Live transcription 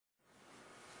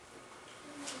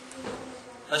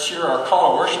Let's hear our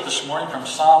call to worship this morning from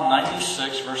Psalm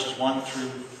 96, verses 1 through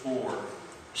 4.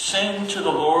 Sing to the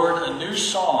Lord a new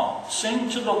song. Sing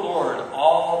to the Lord,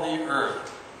 all the earth.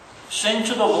 Sing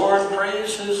to the Lord,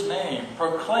 praise His name.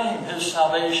 Proclaim His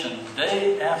salvation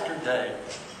day after day.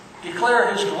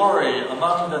 Declare His glory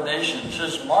among the nations,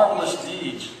 His marvelous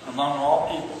deeds among all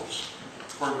peoples.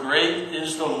 For great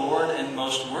is the Lord and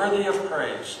most worthy of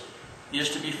praise. He is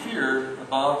to be feared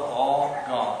above all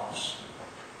gods.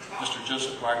 Mr.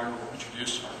 Joseph Wagner will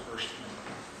introduce our first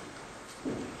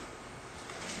member.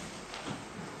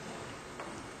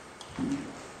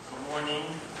 Good morning.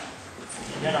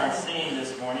 We begin our singing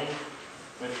this morning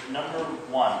with number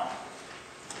 1.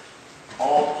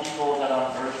 All people that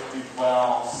on earth do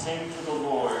dwell, sing to the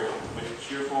Lord with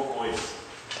cheerful voice.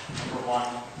 Number 1,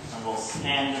 and we'll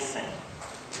stand to sing.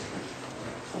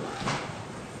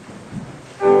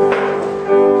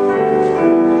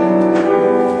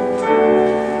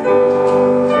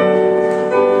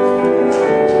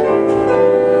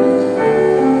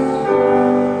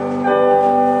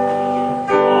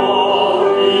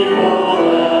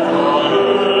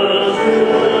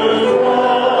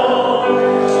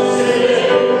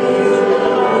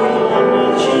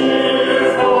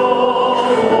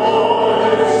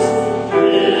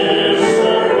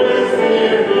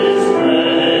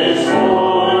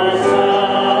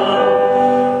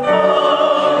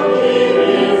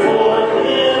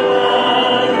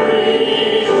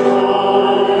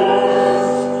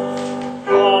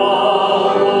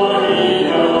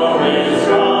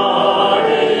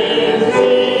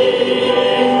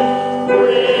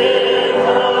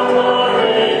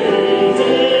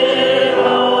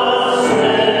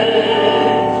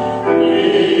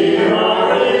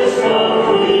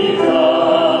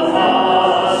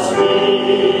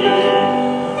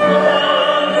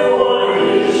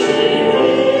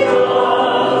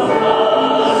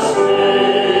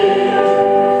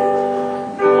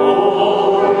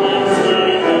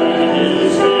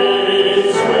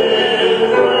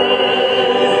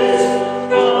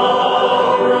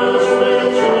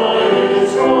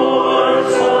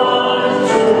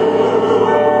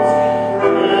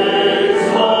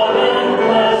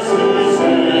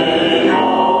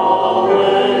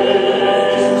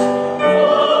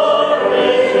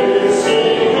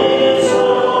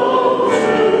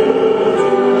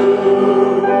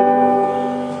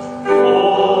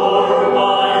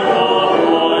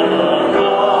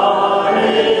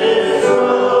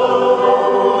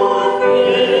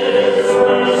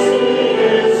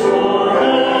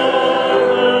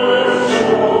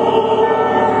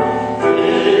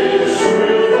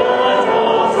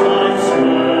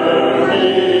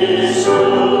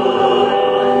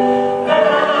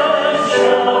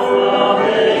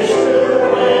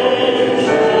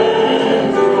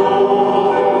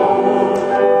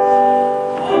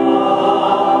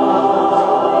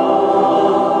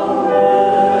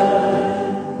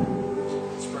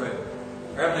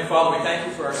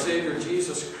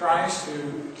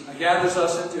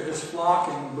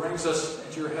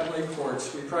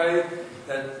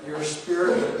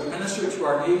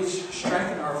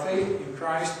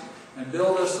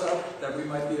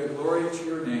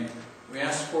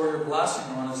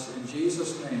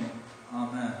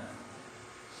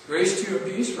 Grace to you and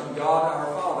peace from God our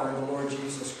Father and the Lord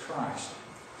Jesus Christ.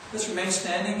 Let's remain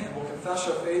standing and we'll confess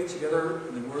our faith together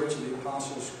in the words of the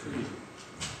Apostles' Creed.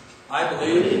 I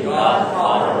believe in God the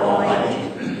Father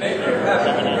Almighty, maker of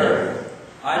heaven and earth.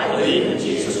 I believe in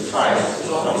Jesus Christ,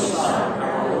 His only Son,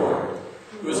 our Lord,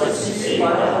 who was conceived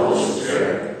by the Holy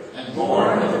Spirit and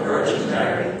born of the Virgin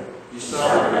Mary. He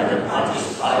suffered under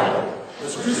Pontius Pilate,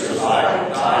 was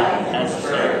crucified, died, and was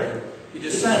buried. He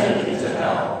descended into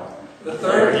hell. The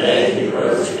third day He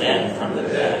rose again from the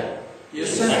dead. He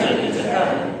ascended into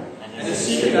heaven, and is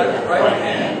seated at the right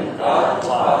hand of God the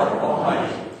Father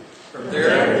Almighty. From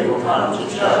there He will come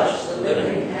to judge the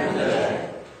living and the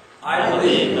dead. I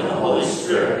believe in the Holy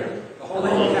Spirit, the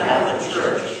Holy Catholic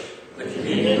Church, the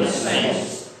communion of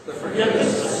saints, the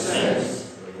forgiveness of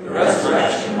sins, the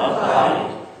resurrection of the body,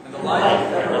 and the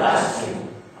life everlasting.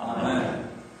 Amen.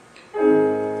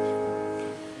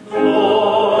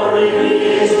 Glory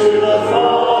be to the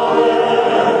Father,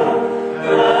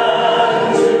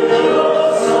 and to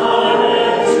the Son,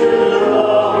 and to the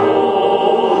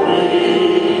Holy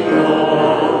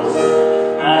Ghost,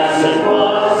 as it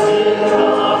was in the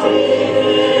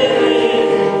beginning,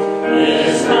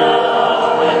 is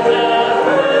now, and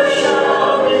ever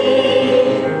shall be,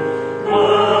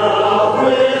 world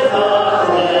without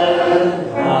end.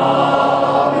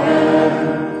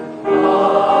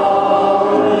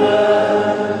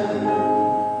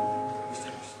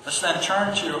 Let's then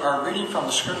turn to our reading from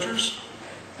the Scriptures.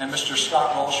 And Mr.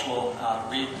 Scott Walsh will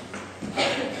read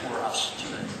for us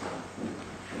today.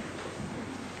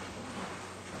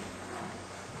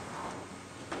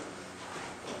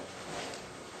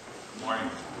 Good morning.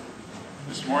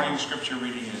 This morning's scripture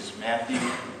reading is Matthew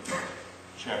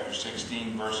chapter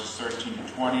 16, verses 13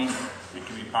 to 20. It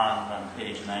can be found on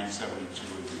page 972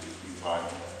 of the Pew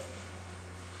Bible.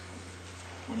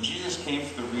 When Jesus came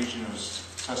to the region of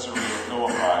Caesarea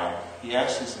Philippi, he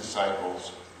asked his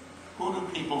disciples, "Who do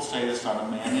people say the Son of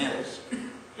Man is?"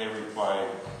 They replied,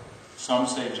 "Some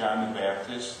say John the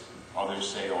Baptist, others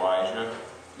say Elijah,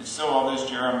 and still others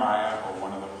Jeremiah or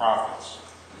one of the prophets."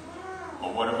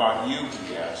 "But what about you?"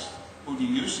 he asked. "Who do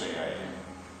you say I am?"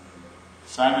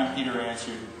 Simon Peter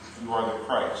answered, "You are the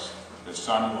Christ, the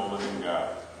Son of the living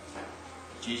God."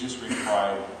 Jesus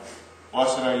replied,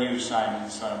 "Blessed are you, Simon,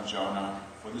 son of Jonah,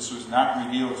 for this was not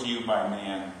revealed to you by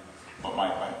man, but by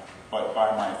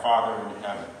my Father in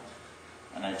heaven.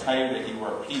 And I tell you that you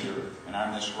are Peter, and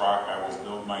on this rock I will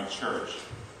build my church,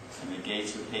 and the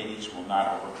gates of Hades will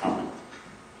not overcome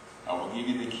it. I will give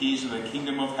you the keys of the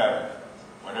kingdom of heaven.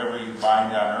 Whatever you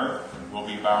bind on earth will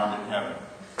be bound in heaven.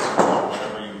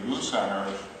 Whatever you loose on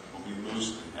earth will be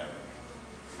loosed in heaven."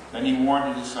 Then he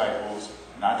warned his disciples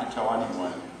not to tell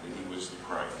anyone that he was the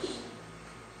Christ.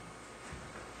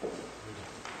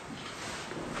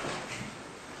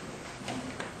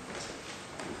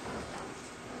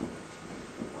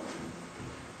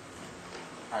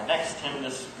 Our next hymn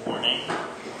this morning,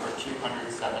 number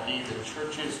 270, "The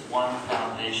Church's One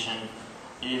Foundation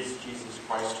is Jesus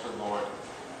Christ her Lord."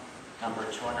 Number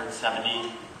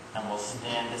 270, and we'll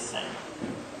stand to sing.